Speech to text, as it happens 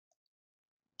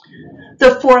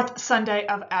The fourth Sunday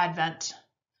of Advent.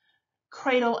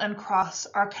 Cradle and cross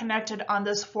are connected on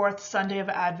this fourth Sunday of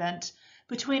Advent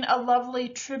between a lovely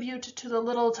tribute to the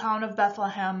little town of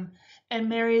Bethlehem and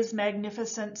Mary's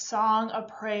magnificent song of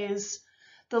praise.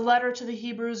 The letter to the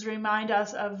Hebrews reminds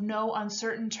us of no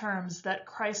uncertain terms that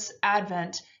Christ's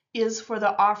advent is for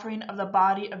the offering of the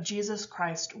body of Jesus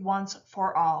Christ once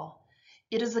for all.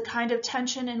 It is the kind of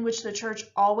tension in which the Church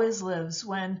always lives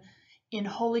when, in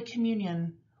Holy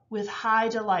Communion, with high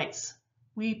delights,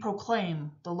 we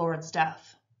proclaim the Lord's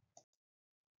death.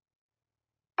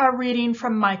 A reading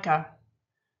from Micah.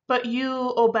 But you,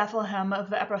 O Bethlehem of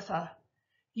Ephrathah,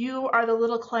 you are the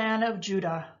little clan of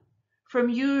Judah. From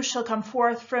you shall come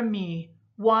forth from me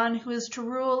one who is to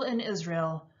rule in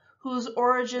Israel, whose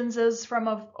origins is from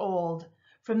of old,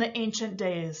 from the ancient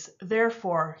days.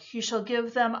 Therefore he shall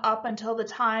give them up until the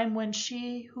time when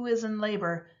she who is in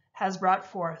labor has brought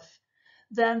forth.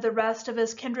 Then the rest of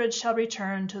his kindred shall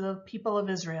return to the people of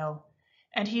Israel,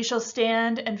 and he shall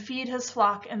stand and feed his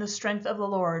flock in the strength of the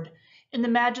Lord, in the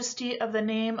majesty of the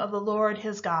name of the Lord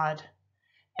his God.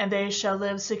 And they shall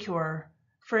live secure,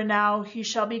 for now he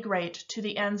shall be great to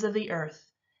the ends of the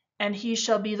earth, and he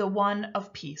shall be the one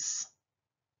of peace.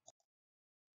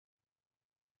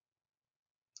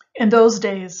 In those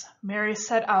days Mary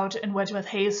set out and went with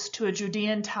haste to a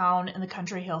Judean town in the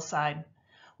country hillside,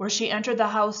 where she entered the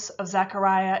house of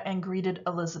Zechariah and greeted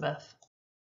Elizabeth.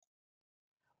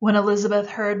 When Elizabeth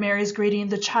heard Mary's greeting,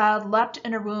 the child leapt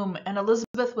in her womb, and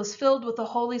Elizabeth was filled with the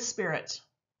Holy Spirit,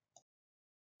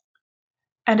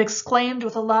 and exclaimed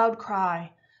with a loud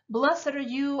cry, "Blessed are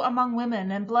you among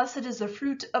women, and blessed is the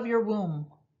fruit of your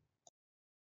womb.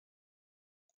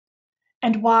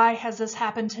 And why has this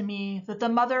happened to me, that the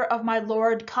mother of my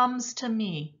Lord comes to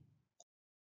me?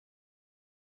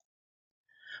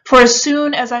 For as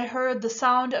soon as I heard the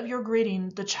sound of your greeting,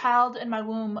 the child in my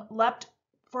womb leapt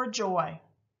for joy.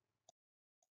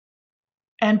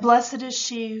 And blessed is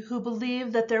she who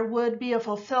believed that there would be a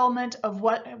fulfillment of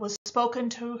what was spoken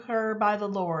to her by the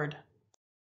Lord."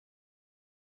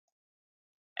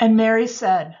 And Mary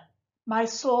said, "My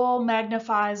soul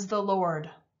magnifies the Lord,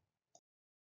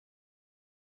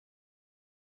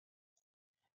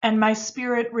 and my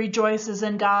spirit rejoices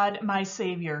in God my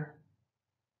Savior.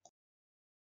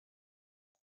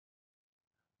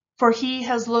 For he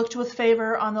has looked with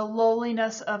favor on the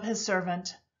lowliness of his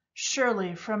servant.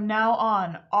 Surely from now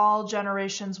on all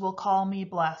generations will call me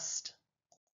blessed.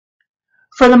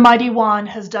 For the Mighty One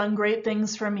has done great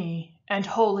things for me, and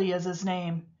holy is his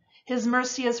name. His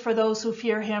mercy is for those who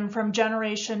fear him from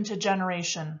generation to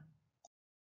generation.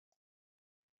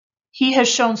 He has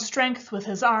shown strength with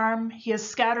his arm. He has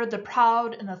scattered the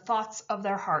proud in the thoughts of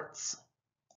their hearts.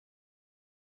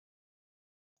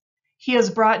 He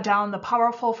has brought down the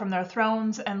powerful from their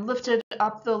thrones and lifted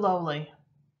up the lowly.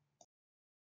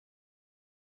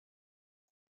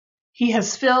 He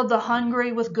has filled the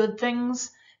hungry with good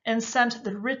things and sent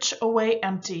the rich away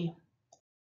empty.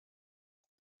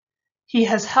 He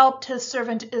has helped his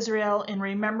servant Israel in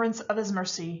remembrance of his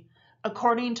mercy,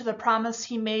 according to the promise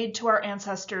he made to our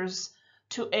ancestors,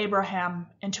 to Abraham,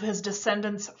 and to his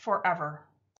descendants forever.